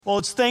Well,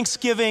 it's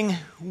Thanksgiving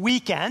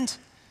weekend,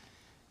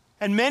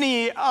 and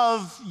many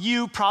of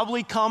you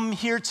probably come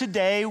here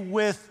today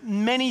with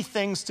many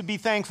things to be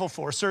thankful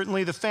for.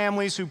 Certainly the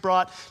families who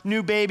brought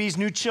new babies,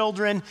 new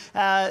children,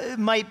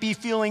 might be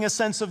feeling a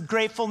sense of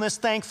gratefulness,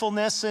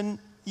 thankfulness, and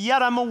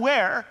yet I'm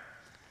aware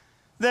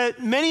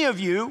that many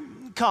of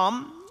you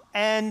come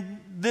and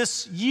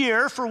this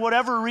year, for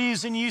whatever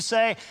reason, you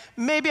say,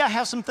 maybe I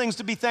have some things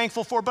to be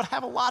thankful for, but I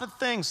have a lot of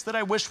things that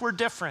I wish were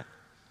different,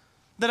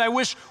 that I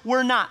wish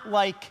were not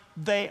like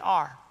they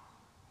are.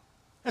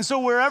 And so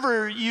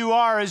wherever you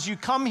are as you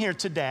come here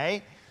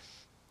today,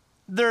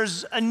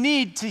 there's a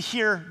need to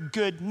hear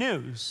good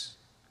news.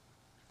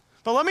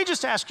 But let me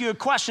just ask you a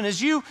question.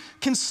 As you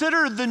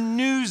consider the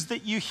news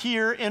that you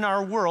hear in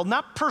our world,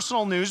 not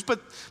personal news,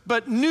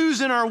 but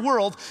news in our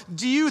world,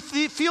 do you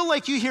feel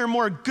like you hear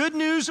more good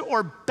news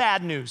or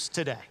bad news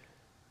today?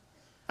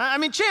 I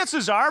mean,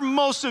 chances are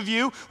most of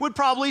you would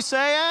probably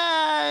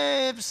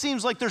say, it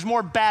seems like there's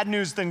more bad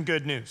news than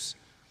good news.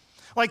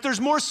 Like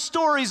there's more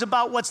stories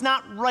about what's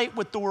not right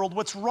with the world,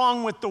 what's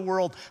wrong with the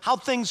world, how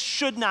things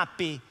should not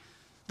be,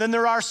 than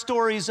there are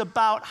stories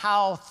about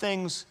how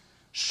things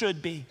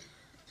should be.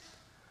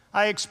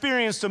 I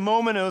experienced a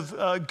moment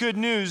of good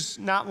news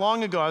not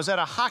long ago. I was at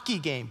a hockey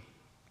game,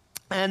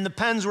 and the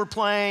Pens were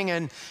playing,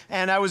 and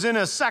I was in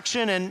a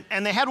section,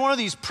 and they had one of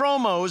these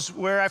promos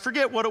where I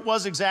forget what it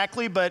was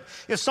exactly, but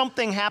if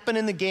something happened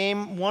in the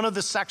game, one of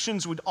the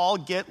sections would all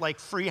get like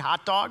free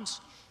hot dogs.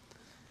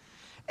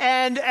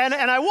 And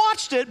I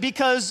watched it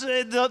because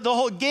the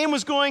whole game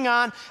was going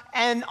on,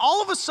 and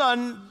all of a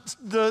sudden,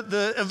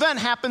 the event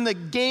happened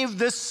that gave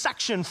this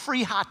section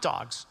free hot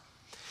dogs.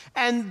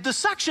 And the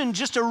section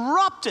just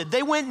erupted.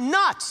 They went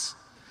nuts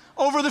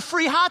over the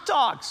free hot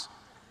dogs.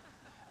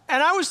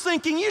 And I was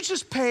thinking, you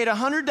just paid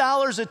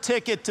 $100 a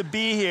ticket to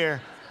be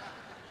here.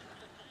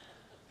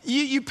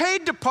 You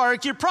paid to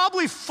park, you're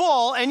probably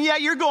full, and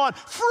yet you're going,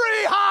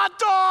 free hot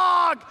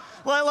dog!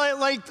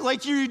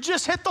 Like you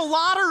just hit the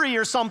lottery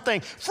or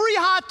something. Free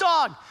hot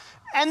dog.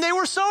 And they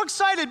were so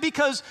excited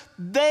because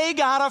they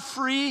got a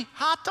free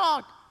hot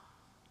dog.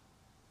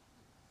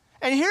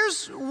 And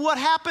here's what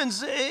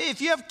happens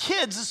if you have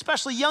kids,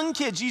 especially young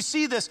kids, you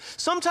see this.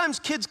 Sometimes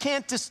kids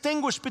can't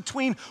distinguish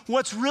between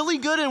what's really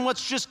good and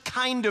what's just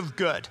kind of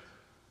good.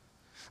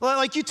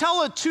 Like you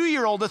tell a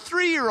 2-year-old, a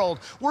 3-year-old,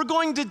 we're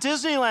going to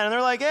Disneyland, and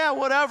they're like, yeah,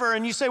 whatever.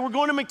 And you say, we're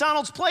going to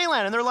McDonald's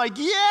Playland, and they're like,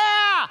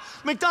 yeah,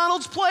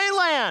 McDonald's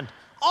Playland,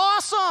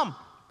 awesome.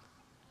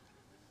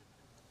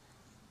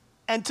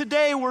 And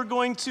today we're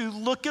going to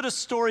look at a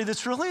story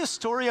that's really a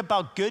story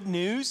about good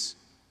news.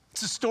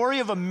 It's a story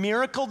of a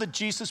miracle that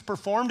Jesus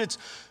performed. It's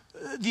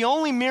the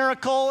only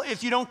miracle,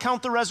 if you don't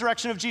count the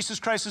resurrection of Jesus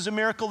Christ as a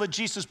miracle that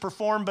Jesus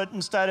performed, but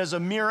instead as a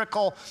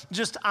miracle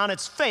just on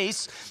its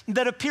face,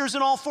 that appears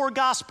in all 4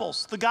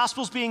 Gospels. The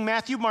Gospels being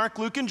Matthew, Mark,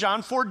 Luke, and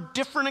John, 4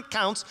 different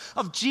accounts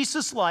of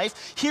Jesus'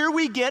 life. Here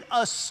we get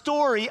a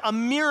story, a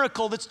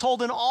miracle that's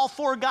told in all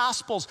 4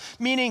 Gospels,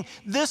 meaning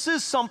this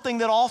is something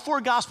that all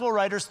 4 Gospel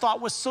writers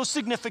thought was so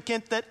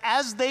significant that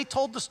as they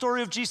told the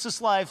story of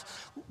Jesus'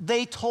 life,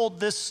 they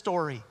told this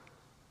story.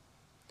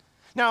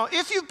 Now,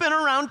 if you've been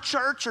around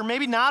church or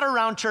maybe not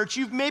around church,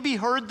 you've maybe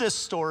heard this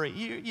story.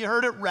 You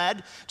heard it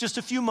read just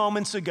a few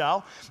moments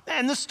ago.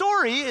 And the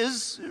story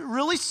is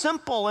really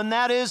simple, and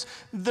that is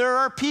there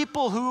are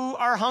people who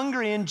are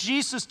hungry, and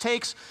Jesus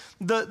takes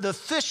the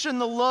fish and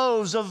the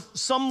loaves of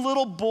some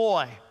little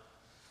boy,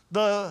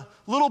 the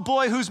little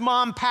boy whose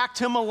mom packed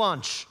him a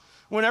lunch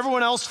when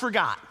everyone else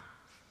forgot.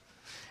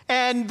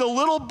 And the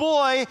little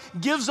boy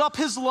gives up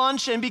his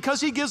lunch, and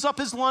because he gives up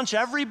his lunch,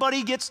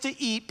 everybody gets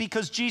to eat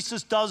because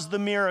Jesus does the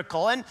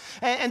miracle.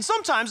 And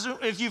sometimes,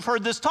 if you've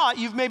heard this taught,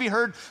 you've maybe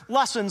heard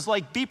lessons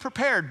like be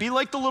prepared, be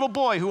like the little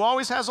boy who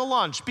always has a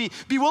lunch, be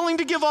willing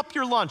to give up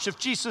your lunch if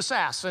Jesus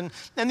asks,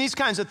 and these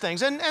kinds of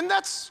things. And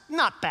that's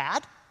not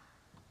bad.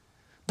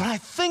 But I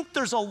think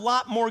there's a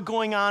lot more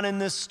going on in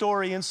this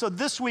story. And so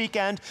this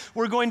weekend,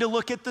 we're going to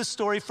look at this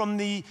story from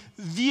the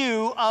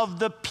view of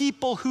the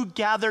people who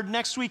gathered.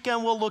 Next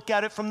weekend, we'll look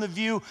at it from the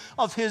view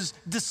of his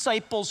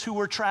disciples who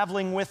were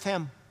traveling with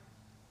him.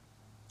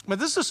 But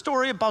this is a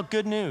story about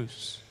good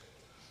news.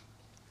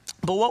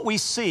 But what we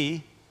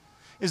see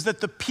is that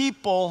the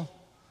people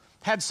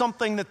had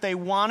something that they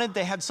wanted,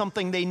 they had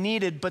something they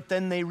needed, but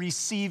then they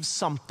received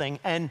something.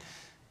 And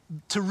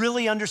to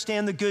really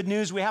understand the good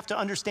news, we have to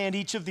understand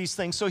each of these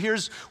things. So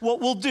here's what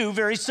we'll do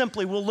very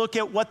simply. We'll look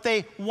at what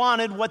they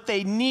wanted, what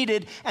they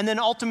needed, and then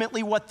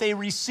ultimately what they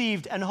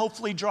received, and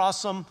hopefully draw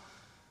some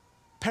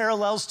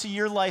parallels to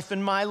your life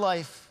and my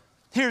life.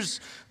 Here's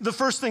the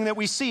first thing that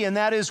we see, and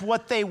that is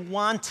what they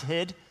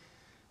wanted.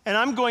 And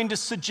I'm going to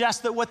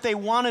suggest that what they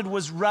wanted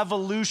was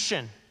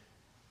revolution.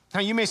 Now,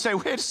 you may say,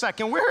 wait a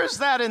second, where is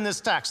that in this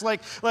text?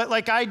 Like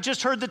I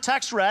just heard the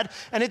text read,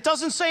 and it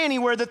doesn't say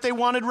anywhere that they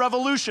wanted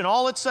revolution.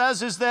 All it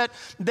says is that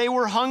they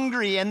were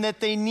hungry and that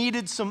they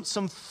needed some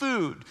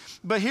food.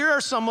 But here are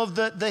some of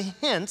the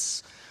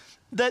hints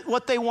that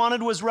what they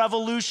wanted was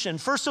revolution.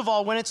 First of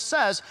all, when it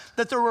says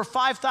that there were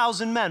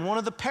 5,000 men, one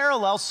of the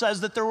parallels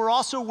says that there were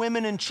also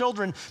women and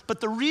children.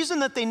 But the reason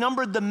that they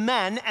numbered the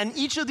men, and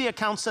each of the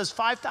accounts says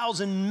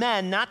 5,000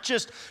 men, not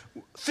just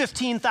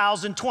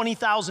 15,000,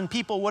 20,000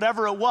 people,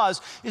 whatever it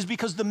was, is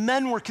because the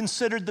men were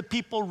considered the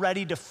people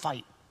ready to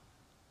fight.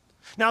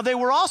 Now, they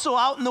were also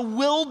out in the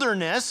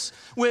wilderness,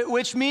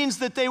 which means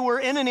that they were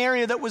in an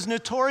area that was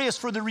notorious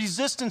for the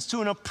resistance to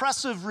an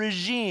oppressive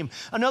regime.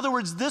 In other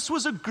words, this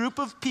was a group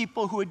of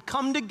people who had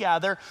come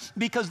together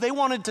because they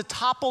wanted to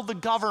topple the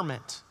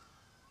government.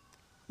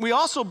 We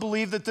also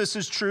believe that this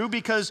is true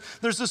because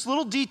there's this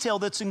little detail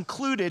that's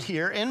included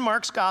here in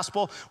Mark's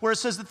gospel where it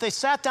says that they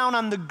sat down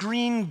on the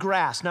green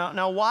grass.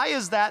 Now, why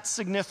is that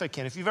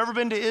significant? If you've ever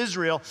been to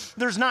Israel,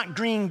 there's not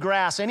green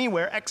grass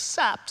anywhere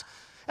except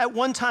at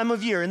one time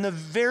of year, in the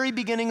very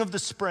beginning of the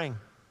spring.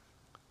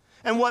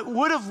 And what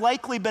would have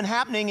likely been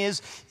happening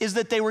is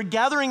that they were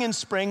gathering in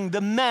spring, the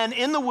men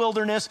in the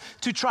wilderness,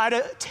 to try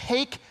to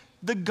take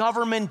the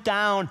government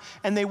down.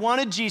 And they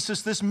wanted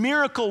Jesus, this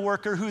miracle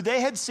worker who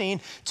they had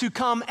seen, to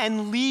come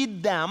and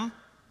lead them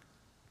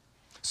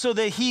so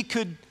that he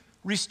could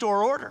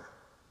restore order.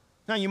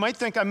 Now, you might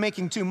think I'm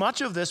making too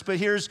much of this, but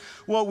here's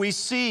what we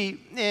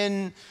see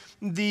in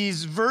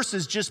these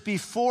verses just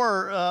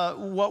before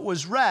what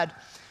was read.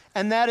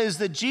 And that is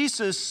that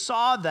Jesus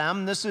saw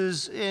them, this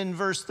is in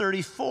verse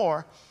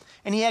 34,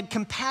 and he had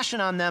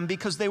compassion on them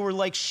because they were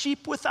like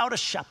sheep without a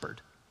shepherd.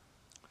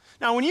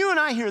 Now, when you and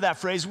I hear that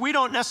phrase, we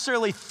don't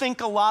necessarily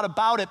think a lot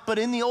about it, but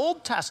in the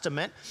Old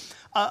Testament,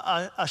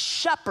 a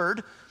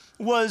shepherd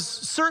was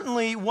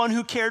certainly one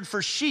who cared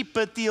for sheep,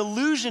 but the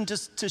allusion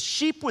to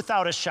sheep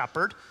without a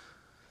shepherd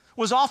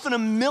was often a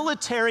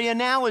military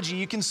analogy.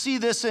 You can see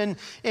this in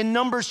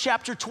Numbers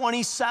chapter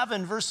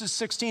 27, verses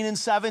 16 and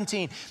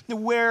 17,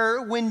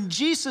 where when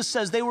Jesus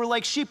says they were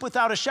like sheep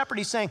without a shepherd,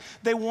 he's saying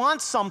they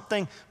want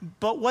something,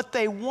 but what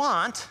they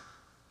want,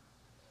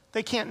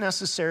 they can't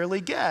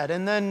necessarily get.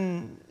 And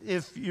then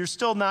if you're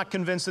still not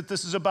convinced that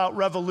this is about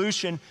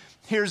revolution,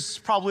 here's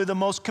probably the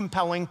most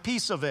compelling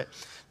piece of it.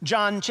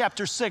 John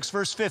chapter 6,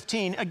 verse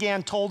 15,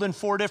 again told in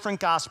 4 different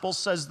gospels,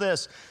 says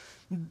this: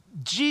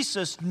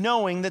 Jesus,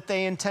 knowing that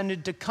they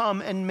intended to come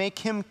and make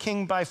him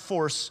king by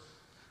force,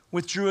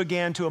 withdrew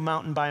again to a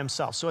mountain by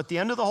himself. So at the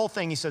end of the whole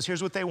thing, he says,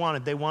 here's what they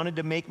wanted. They wanted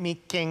to make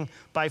me king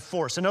by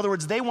force. In other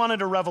words, they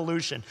wanted a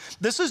revolution.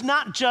 This is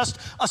not just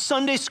a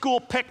Sunday school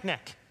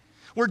picnic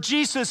where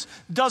Jesus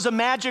does a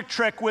magic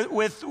trick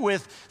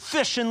with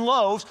fish and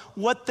loaves.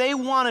 What they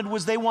wanted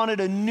was they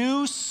wanted a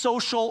new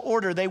social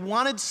order. They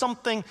wanted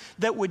something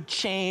that would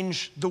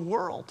change the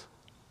world.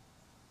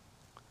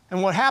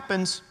 And what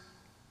happens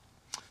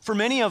for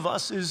many of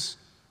us is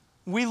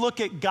we look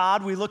at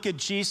God, we look at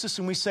Jesus,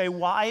 and we say,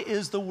 why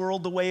is the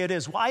world the way it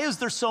is? Why is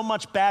there so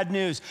much bad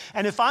news?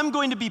 And if I'm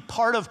going to be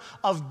part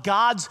of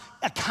God's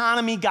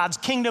economy, God's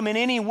kingdom in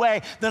any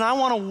way, then I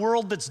want a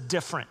world that's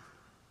different.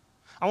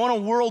 I want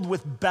a world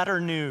with better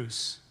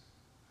news.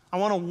 I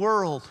want a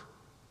world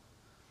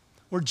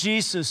where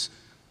Jesus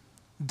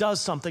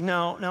does something.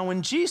 Now,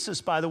 when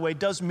Jesus, by the way,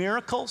 does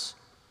miracles,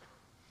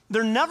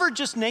 they're never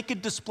just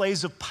naked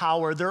displays of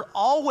power. They're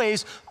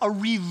always a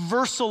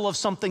reversal of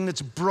something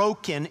that's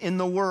broken in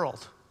the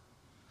world.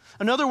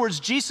 In other words,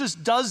 Jesus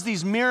does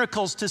these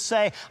miracles to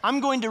say, I'm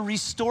going to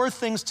restore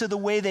things to the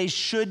way they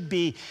should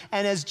be.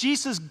 And as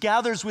Jesus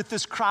gathers with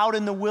this crowd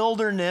in the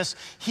wilderness,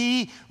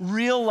 he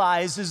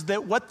realizes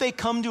that what they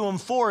come to him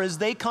for is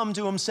they come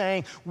to him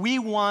saying, we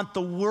want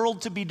the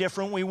world to be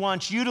different. We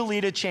want you to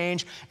lead a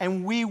change,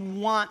 and we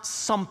want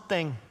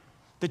something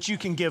that you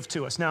can give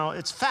to us. Now,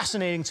 it's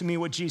fascinating to me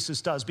what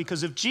Jesus does,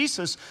 because if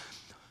Jesus'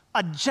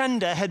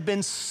 agenda had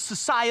been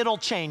societal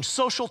change,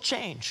 social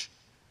change,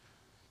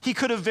 he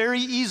could have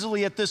very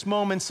easily at this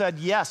moment said,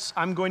 yes,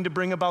 I'm going to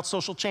bring about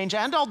social change,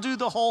 and I'll do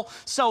the whole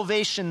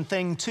salvation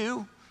thing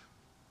too.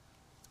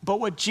 But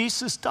what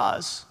Jesus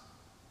does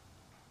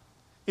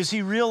is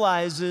he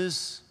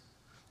realizes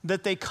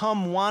that they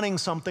come wanting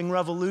something,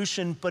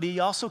 revolution, but he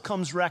also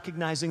comes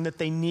recognizing that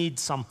they need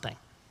something.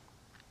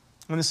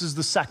 And this is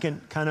the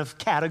second kind of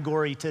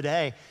category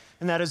today.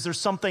 And that is, there's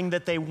something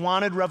that they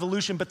wanted,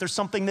 revolution, but there's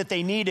something that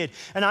they needed.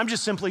 And I'm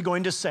just simply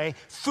going to say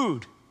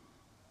food.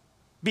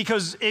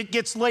 Because it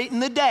gets late in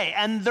the day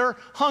and they're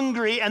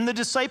hungry, and the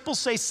disciples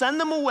say,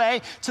 send them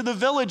away to the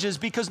villages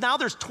because now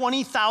there's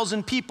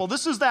 20,000 people.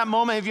 This is that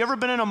moment. Have you ever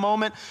been in a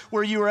moment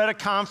where you were at a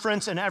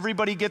conference and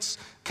everybody gets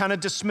kind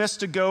of dismissed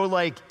to go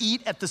like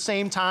eat at the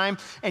same time,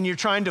 and you're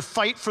trying to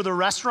fight for the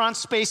restaurant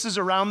spaces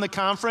around the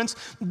conference?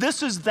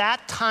 This is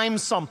that time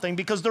something,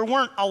 because there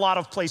weren't a lot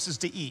of places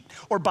to eat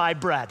or buy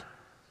bread.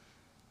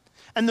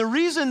 And the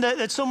reason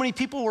that so many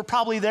people were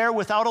probably there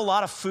without a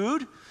lot of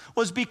food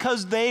was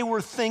because they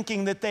were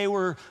thinking that they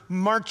were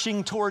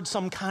marching towards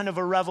some kind of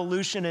a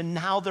revolution, and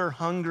now they're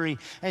hungry.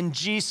 And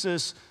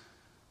Jesus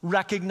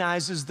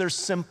recognizes their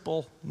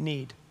simple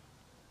need.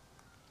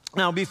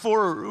 Now,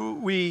 before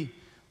we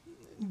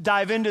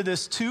dive into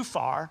this too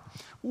far,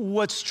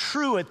 what's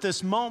true at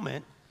this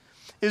moment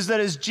is that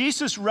as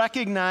Jesus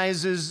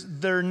recognizes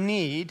their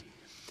need,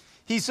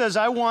 he says,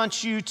 I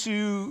want you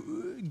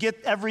to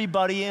get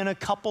everybody in a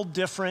couple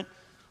different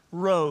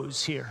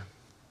rows here.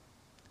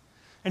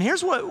 And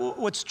here's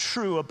what's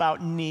true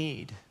about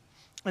need.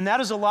 And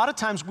that is a lot of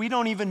times we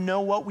don't even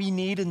know what we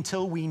need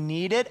until we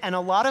need it. And a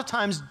lot of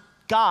times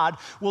God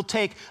will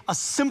take a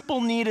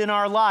simple need in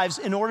our lives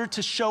in order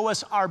to show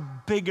us our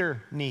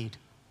bigger need.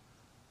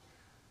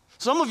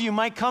 Some of you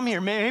might come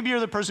here, maybe you're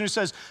the person who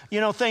says,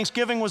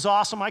 Thanksgiving was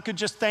awesome. I could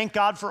just thank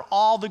God for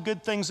all the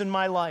good things in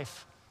my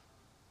life.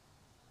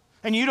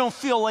 And you don't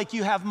feel like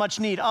you have much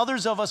need.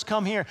 Others of us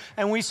come here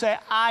and we say,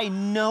 I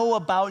know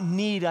about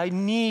need. I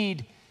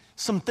need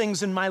some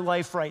things in my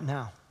life right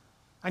now.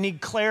 I need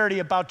clarity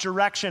about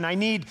direction. I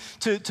need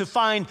to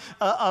find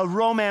a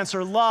romance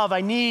or love.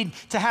 I need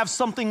to have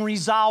something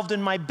resolved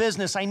in my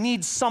business. I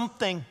need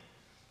something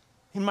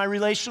in my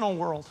relational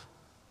world.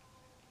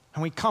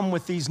 And we come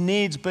with these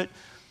needs, but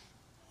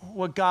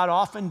what God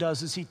often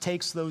does is he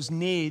takes those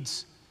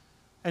needs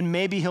and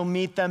maybe he'll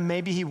meet them,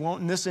 maybe he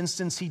won't. In this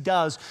instance, he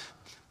does.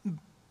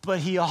 But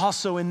he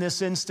also, in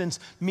this instance,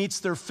 meets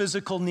their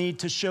physical need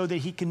to show that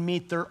he can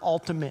meet their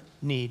ultimate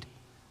need.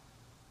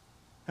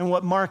 And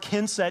what Mark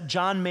hints at,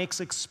 John makes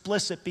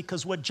explicit,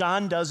 because what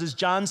John does is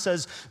John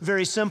says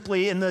very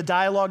simply in the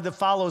dialogue that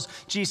follows,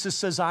 Jesus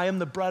says, I am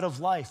the bread of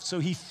life. So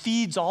he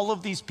feeds all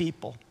of these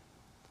people.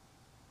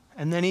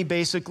 And then he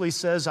basically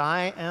says,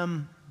 I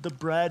am the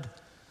bread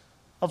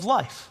of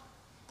life.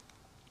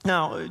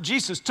 Now,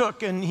 Jesus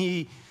took and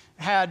he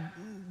had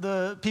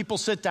the people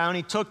sit down.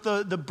 He took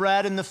the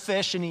bread and the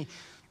fish and he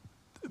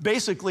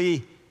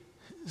basically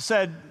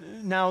said,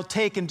 now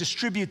take and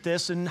distribute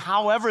this. And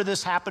however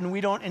this happened,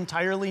 we don't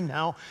entirely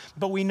know.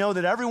 But we know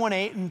that everyone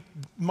ate, and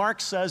Mark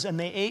says, and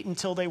they ate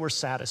until they were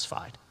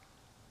satisfied.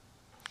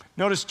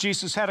 Notice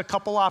Jesus had a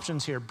couple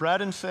options here,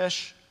 bread and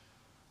fish.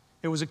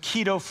 It was a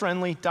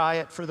keto-friendly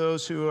diet for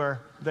those who are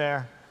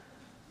there.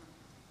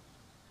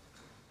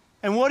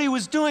 And what he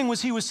was doing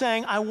was he was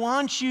saying, I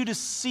want you to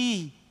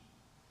see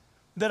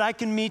that I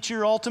can meet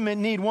your ultimate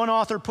need. One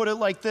author put it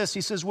like this.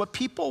 He says, what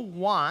people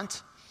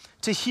want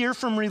to hear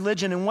from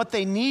religion and what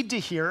they need to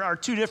hear are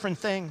two different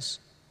things.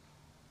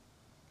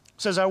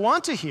 He says, I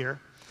want to hear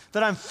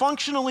that I'm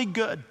functionally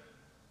good,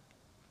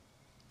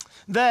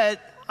 that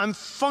I'm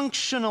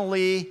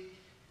functionally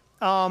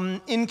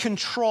in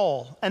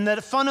control, and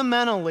that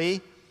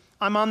fundamentally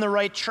I'm on the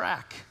right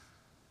track.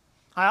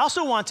 I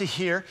also want to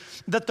hear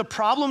that the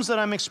problems that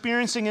I'm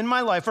experiencing in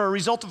my life are a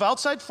result of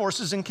outside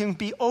forces and can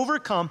be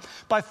overcome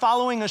by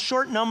following a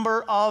short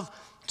number of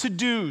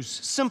to-dos,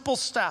 simple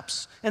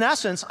steps. In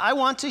essence, I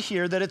want to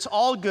hear that it's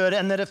all good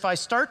and that if I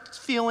start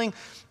feeling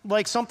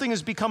like something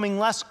is becoming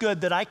less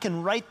good, that I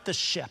can right the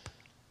ship.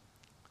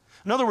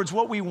 In other words,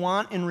 what we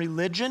want in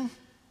religion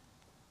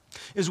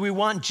is we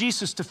want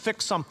Jesus to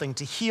fix something,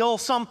 to heal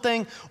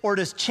something, or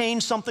to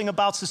change something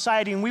about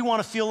society, and we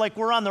want to feel like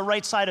we're on the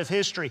right side of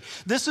history.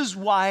 This is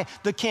why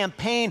the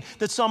campaign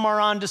that some are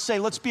on to say,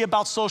 let's be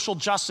about social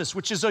justice,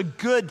 which is a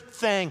good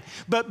thing,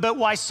 but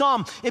why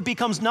some, it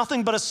becomes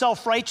nothing but a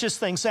self-righteous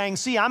thing, saying,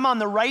 see, I'm on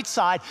the right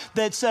side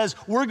that says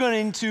we're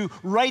going to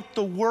right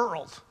the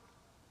world.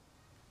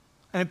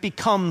 And it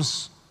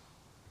becomes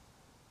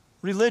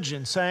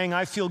religion, saying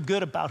I feel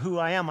good about who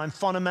I am. I'm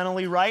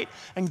fundamentally right,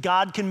 and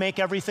God can make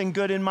everything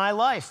good in my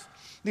life.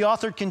 The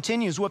author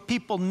continues, what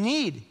people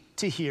need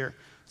to hear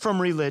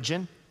from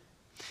religion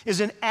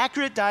is an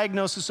accurate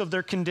diagnosis of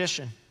their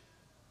condition.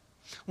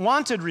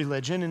 Wanted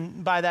religion,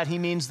 and by that he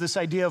means this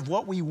idea of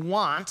what we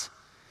want,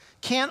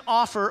 can't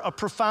offer a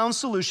profound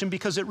solution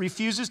because it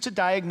refuses to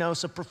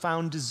diagnose a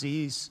profound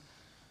disease.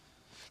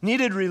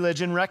 Needed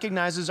religion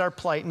recognizes our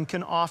plight and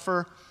can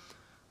offer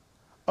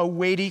a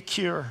weighty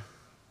cure.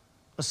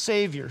 A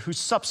Savior who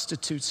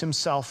substitutes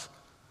himself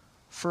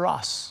for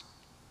us.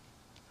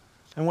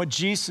 And what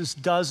Jesus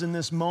does in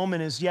this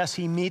moment is, yes,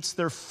 he meets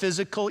their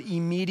physical,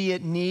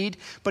 immediate need,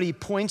 but he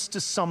points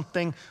to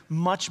something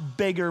much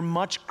bigger,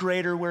 much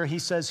greater, where he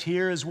says,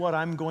 here is what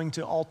I'm going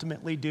to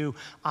ultimately do.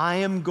 I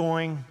am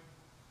going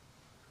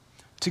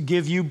to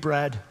give you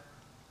bread,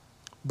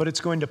 but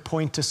it's going to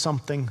point to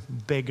something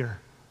bigger.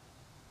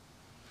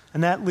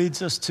 And that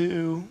leads us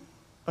to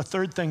a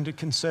third thing to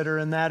consider,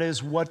 and that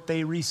is what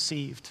they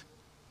received.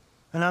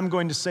 And I'm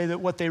going to say that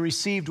what they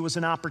received was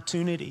an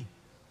opportunity.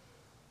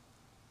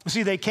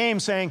 See, they came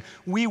saying,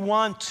 we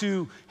want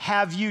to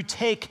have you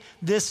take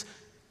this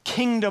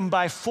kingdom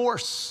by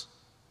force.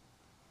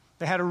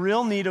 They had a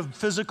real need of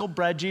physical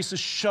bread. Jesus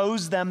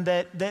shows them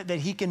that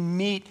he can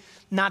meet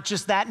not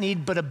just that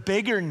need, but a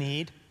bigger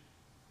need.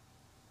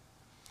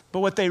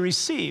 But what they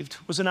received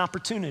was an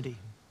opportunity.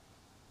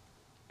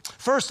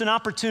 First, an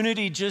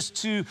opportunity just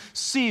to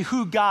see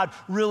who God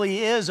really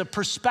is, a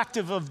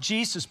perspective of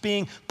Jesus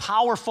being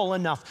powerful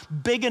enough,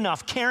 big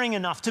enough, caring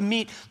enough to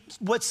meet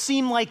what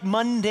seem like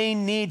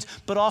mundane needs,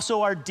 but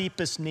also our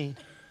deepest need.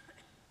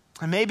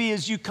 And maybe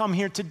as you come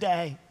here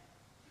today,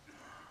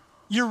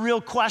 your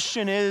real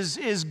question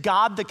is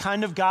God the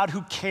kind of God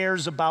who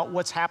cares about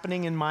what's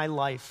happening in my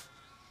life?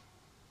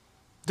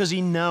 Does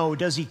he know?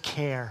 Does he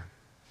care?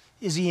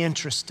 Is he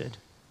interested?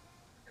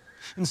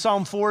 In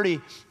Psalm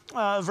 40,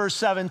 verse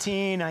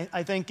 17,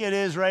 I think it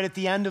is right at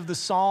the end of the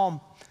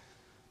psalm,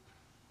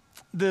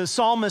 the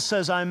psalmist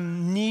says,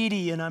 I'm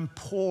needy and I'm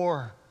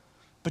poor,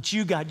 but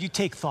you, God, you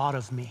take thought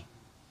of me.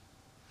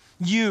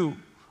 You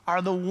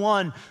are the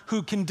one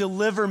who can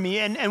deliver me.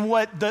 And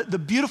what the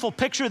beautiful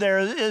picture there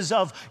is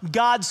of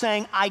God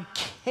saying, I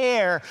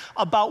care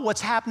about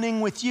what's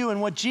happening with you.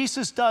 And what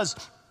Jesus does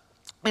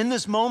in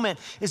this moment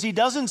is he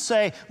doesn't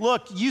say,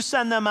 look, you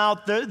send them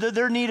out,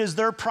 their need is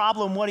their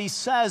problem. What he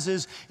says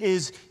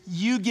is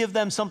you give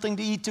them something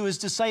to eat to his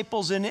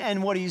disciples.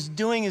 And what he's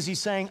doing is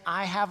he's saying,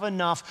 I have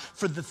enough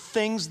for the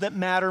things that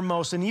matter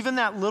most. And even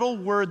that little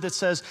word that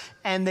says,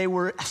 and they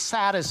were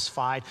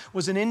satisfied,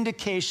 was an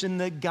indication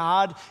that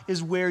God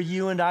is where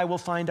you and I will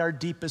find our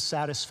deepest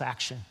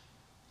satisfaction.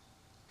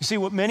 You see,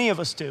 what many of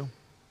us do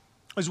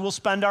is we'll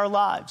spend our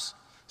lives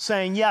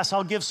saying, yes,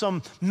 I'll give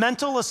some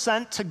mental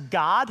assent to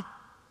God,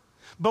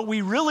 but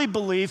we really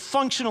believe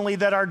functionally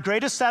that our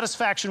greatest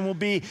satisfaction will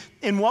be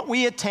in what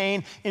we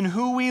attain, in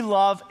who we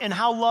love, in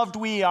how loved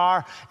we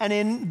are, and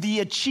in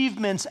the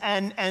achievements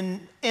and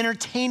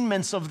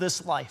entertainments of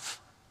this life.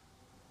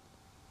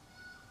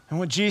 And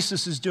what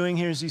Jesus is doing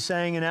here is he's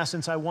saying, in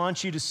essence, I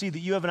want you to see that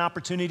you have an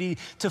opportunity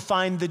to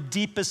find the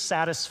deepest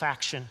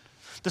satisfaction,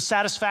 the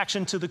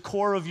satisfaction to the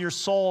core of your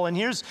soul. And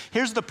here's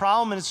the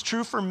problem, and it's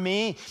true for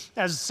me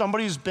as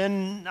somebody who's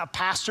been a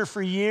pastor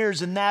for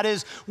years, and that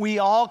is we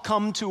all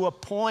come to a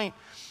point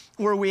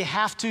where we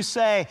have to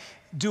say,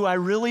 do I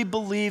really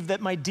believe that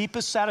my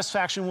deepest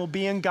satisfaction will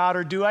be in God,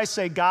 or do I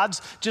say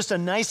God's just a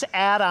nice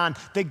add-on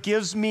that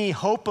gives me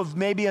hope of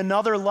maybe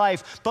another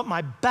life, but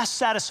my best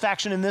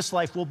satisfaction in this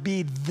life will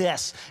be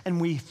this, and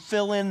we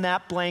fill in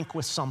that blank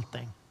with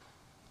something.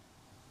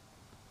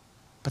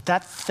 But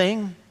that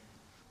thing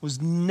was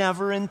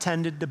never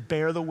intended to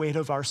bear the weight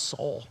of our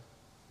soul.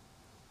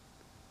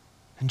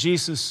 And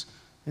Jesus,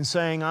 in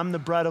saying, I'm the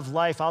bread of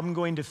life, I'm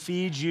going to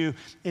feed you,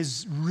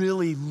 is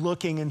really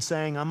looking and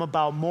saying, I'm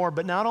about more.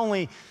 But not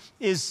only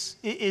is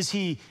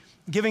he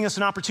giving us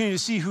an opportunity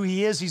to see who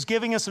he is, he's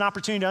giving us an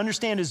opportunity to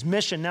understand his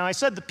mission. Now, I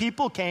said the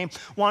people came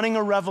wanting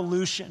a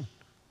revolution.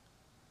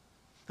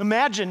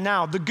 Imagine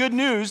now the good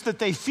news that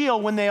they feel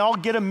when they all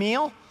get a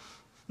meal,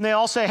 and they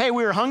all say, hey,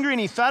 we were hungry and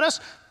he fed us,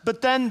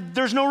 but then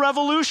there's no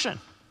revolution.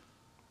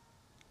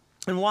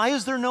 And why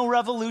is there no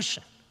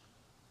revolution?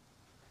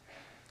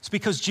 It's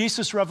because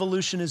Jesus'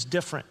 revolution is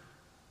different.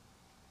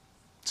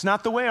 It's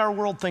not the way our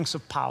world thinks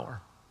of power.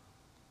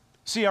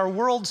 See, our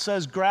world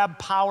says grab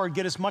power,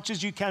 get as much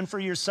as you can for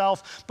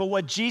yourself. But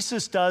what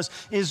Jesus does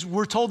is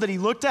we're told that he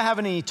looked to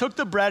heaven and he took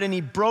the bread and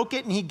he broke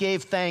it and he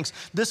gave thanks.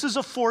 This is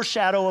a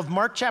foreshadow of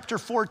Mark chapter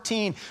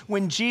 14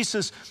 when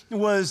Jesus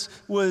was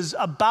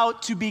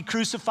about to be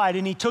crucified,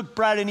 and he took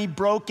bread and he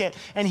broke it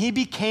and he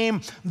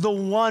became the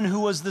one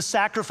who was the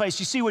sacrifice.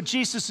 You see, what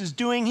Jesus is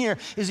doing here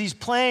is he's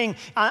playing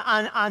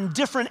on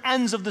different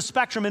ends of the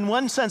spectrum. In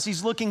one sense,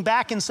 he's looking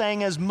back and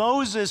saying, as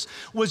Moses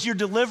was your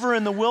deliverer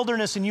in the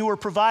wilderness and you were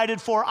provided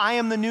for, I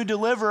am the new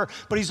deliverer.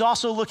 But he's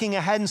also looking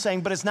ahead and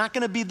saying, but it's not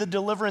going to be the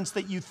deliverance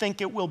that you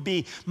think it will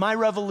be. My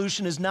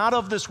revolution is not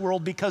of this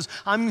world because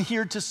I'm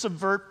here to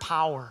subvert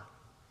power.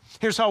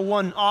 Here's how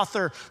one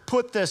author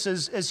put this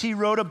as he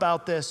wrote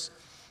about this.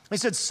 He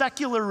said,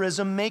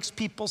 secularism makes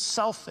people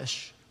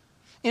selfish,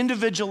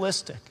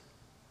 individualistic.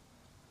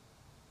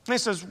 And he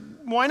says,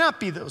 why not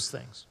be those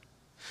things?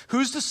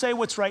 Who's to say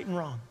what's right and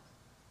wrong?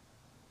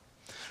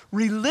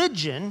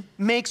 Religion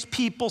makes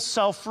people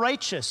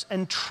self-righteous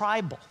and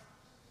tribal.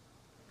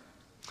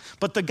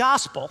 But the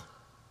gospel,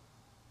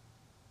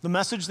 the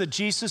message that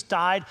Jesus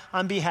died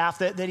on behalf,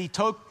 that he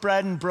took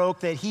bread and broke,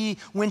 that he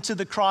went to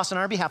the cross on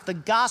our behalf, the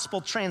gospel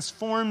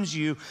transforms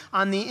you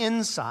on the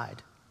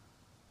inside.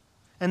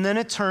 And then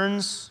it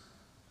turns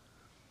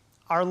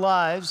our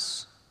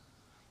lives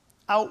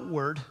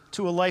outward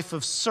to a life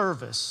of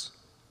service,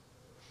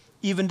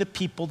 even to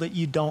people that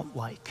you don't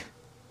like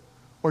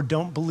or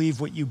don't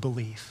believe what you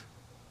believe.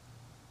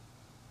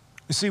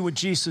 You see, what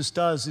Jesus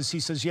does is he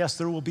says, yes,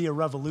 there will be a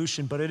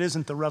revolution, but it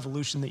isn't the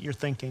revolution that you're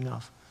thinking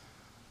of.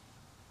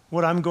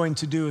 What I'm going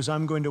to do is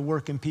I'm going to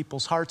work in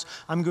people's hearts.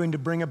 I'm going to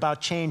bring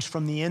about change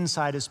from the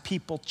inside as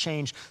people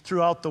change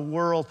throughout the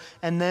world.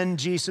 And then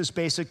Jesus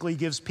basically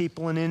gives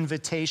people an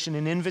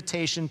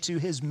invitation to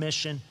his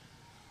mission.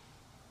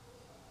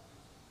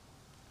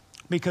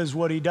 Because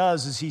what he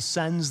does is he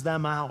sends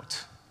them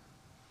out.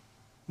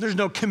 There's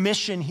no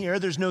commission here.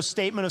 There's no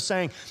statement of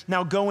saying,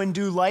 now go and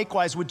do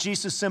likewise. What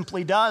Jesus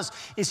simply does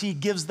is he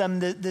gives them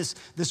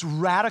this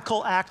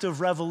radical act of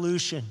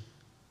revolution.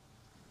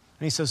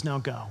 And he says, now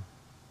go.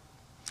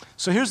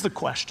 So here's the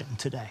question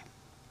today.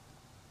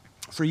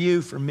 For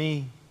you, for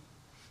me,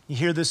 you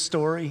hear this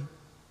story.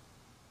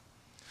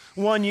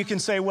 One, you can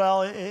say,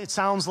 well, it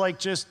sounds like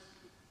just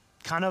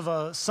kind of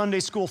a Sunday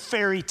school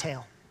fairy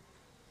tale.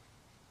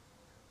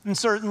 And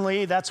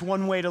certainly that's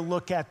one way to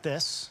look at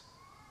this.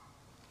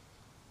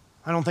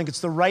 I don't think it's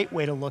the right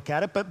way to look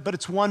at it, but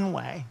it's one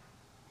way.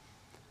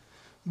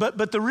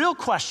 But the real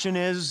question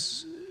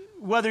is,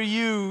 whether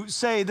you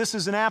say this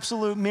is an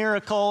absolute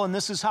miracle and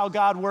this is how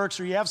God works,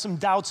 or you have some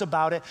doubts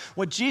about it,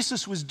 what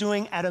Jesus was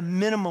doing at a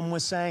minimum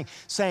was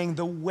saying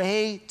the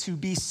way to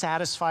be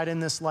satisfied in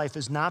this life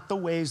is not the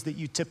ways that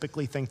you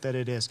typically think that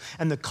it is.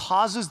 And the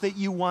causes that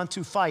you want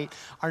to fight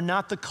are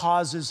not the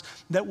causes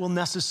that will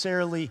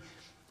necessarily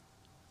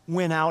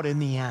win out in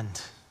the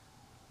end.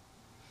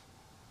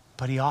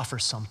 But he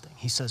offers something.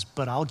 He says,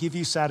 but I'll give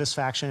you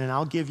satisfaction and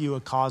I'll give you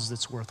a cause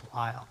that's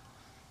worthwhile.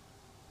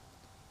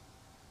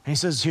 And he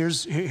says,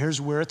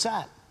 here's where it's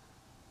at.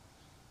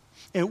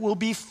 It will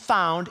be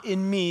found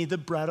in me, the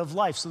bread of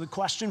life. So the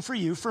question for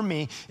you, for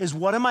me, is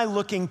what am I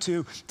looking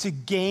to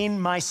gain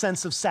my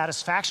sense of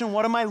satisfaction?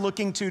 What am I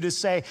looking to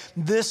say,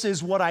 this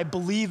is what I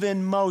believe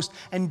in most,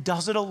 and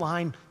does it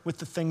align with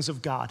the things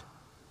of God?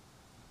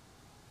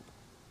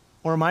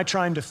 Or am I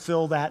trying to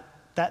fill that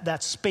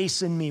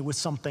space in me with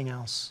something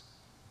else?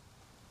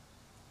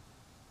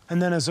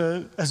 And then as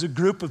a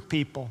group of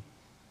people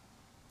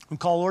who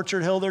call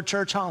Orchard Hill their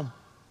church home,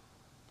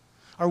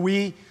 are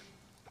we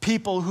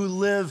people who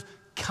live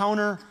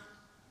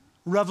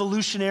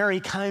counter-revolutionary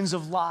kinds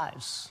of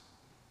lives?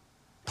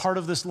 Part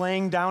of this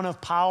laying down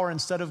of power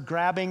instead of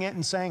grabbing it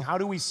and saying, how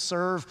do we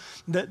serve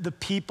the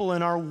people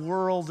in our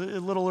world? A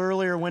little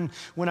earlier when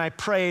I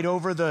prayed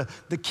over the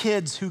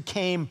kids who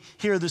came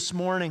here this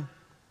morning,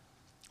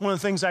 one of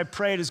the things I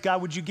prayed is,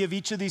 God, would you give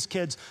each of these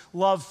kids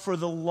love for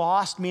the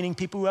lost, meaning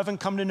people who haven't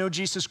come to know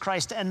Jesus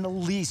Christ, and the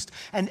least,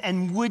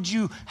 and would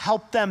you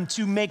help them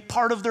to make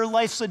part of their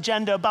life's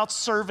agenda about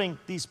serving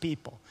these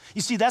people?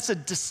 You see, that's a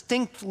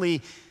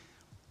distinctly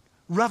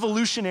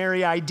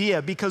revolutionary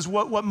idea, because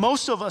what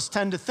most of us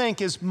tend to think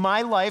is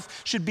my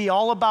life should be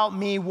all about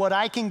me, what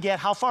I can get,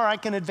 how far I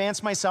can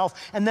advance myself,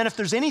 and then if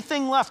there's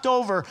anything left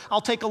over,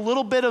 I'll take a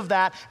little bit of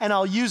that and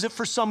I'll use it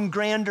for some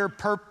grander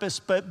purpose.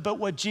 But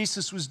what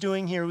Jesus was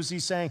doing here was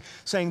he's saying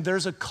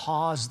there's a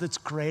cause that's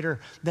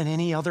greater than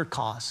any other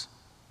cause.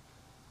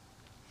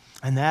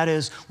 And that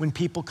is when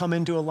people come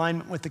into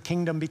alignment with the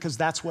kingdom, because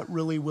that's what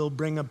really will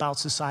bring about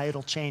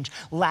societal change,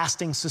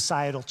 lasting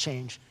societal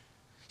change.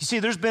 You see,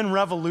 there's been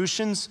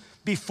revolutions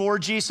before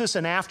Jesus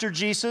and after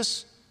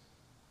Jesus.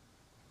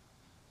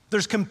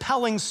 There's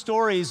compelling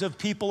stories of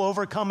people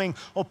overcoming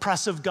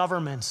oppressive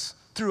governments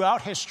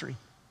throughout history.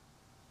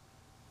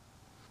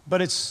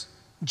 But it's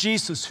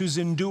Jesus who's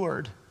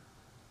endured,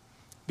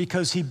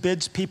 because he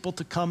bids people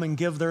to come and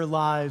give their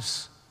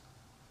lives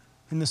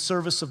in the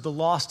service of the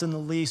lost and the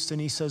least. And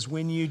he says,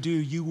 when you do,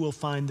 you will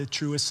find the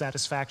truest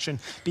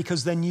satisfaction,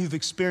 because then you've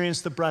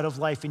experienced the bread of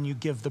life and you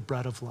give the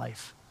bread of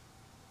life.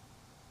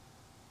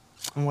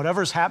 And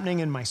whatever's happening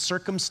in my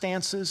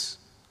circumstances,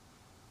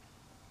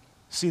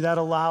 see, that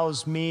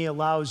allows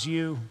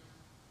you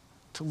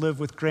to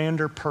live with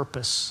greater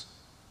purpose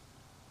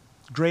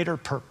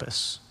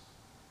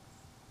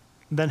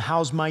than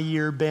how's my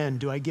year been?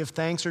 Do I give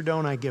thanks or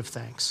don't I give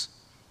thanks?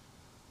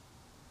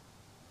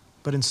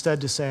 But instead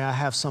to say, I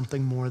have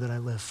something more that I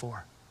live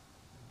for.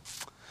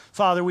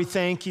 Father, we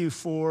thank you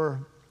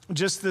for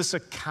just this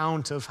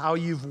account of how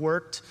you've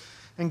worked.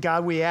 And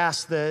God, we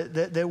ask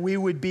that we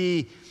would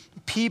be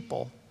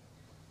people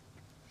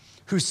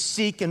who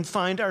seek and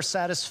find our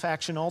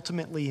satisfaction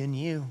ultimately in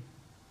you.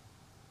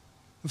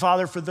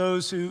 Father, for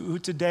those who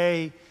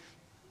today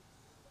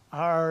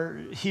are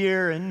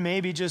here and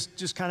maybe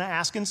just kind of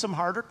asking some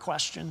harder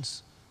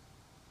questions,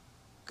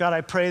 God,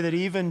 I pray that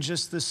even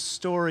just this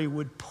story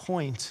would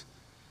point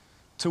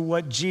to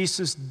what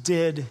Jesus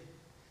did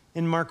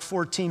in Mark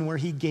 14, where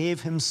he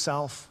gave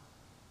himself.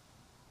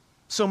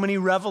 So many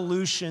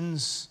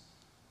revolutions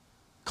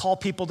call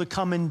people to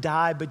come and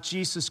die, but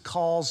Jesus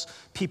calls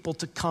people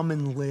to come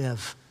and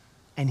live,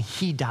 and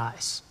he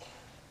dies.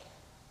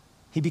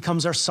 He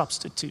becomes our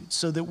substitute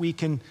so that we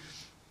can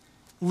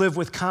live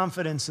with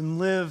confidence and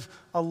live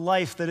a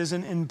life that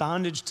isn't in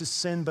bondage to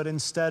sin, but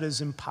instead is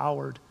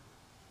empowered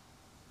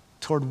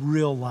toward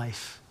real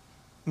life.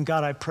 And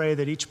God, I pray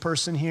that each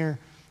person here,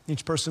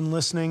 each person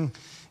listening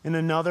in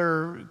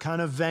another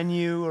kind of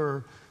venue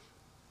or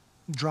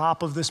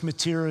drop of this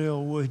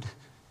material would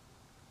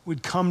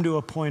come to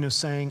a point of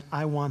saying,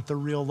 I want the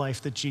real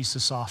life that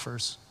Jesus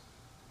offers.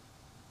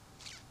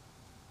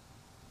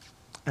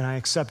 And I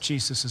accept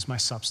Jesus as my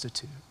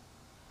substitute.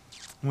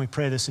 And we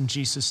pray this in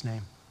Jesus'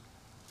 name.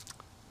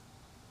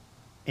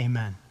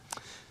 Amen.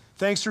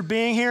 Thanks for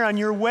being here. On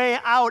your way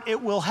out,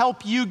 it will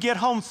help you get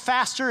home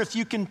faster if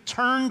you can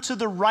turn to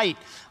the right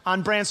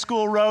on Brant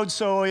School Road.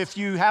 So if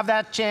you have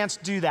that chance,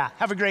 do that.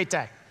 Have a great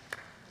day.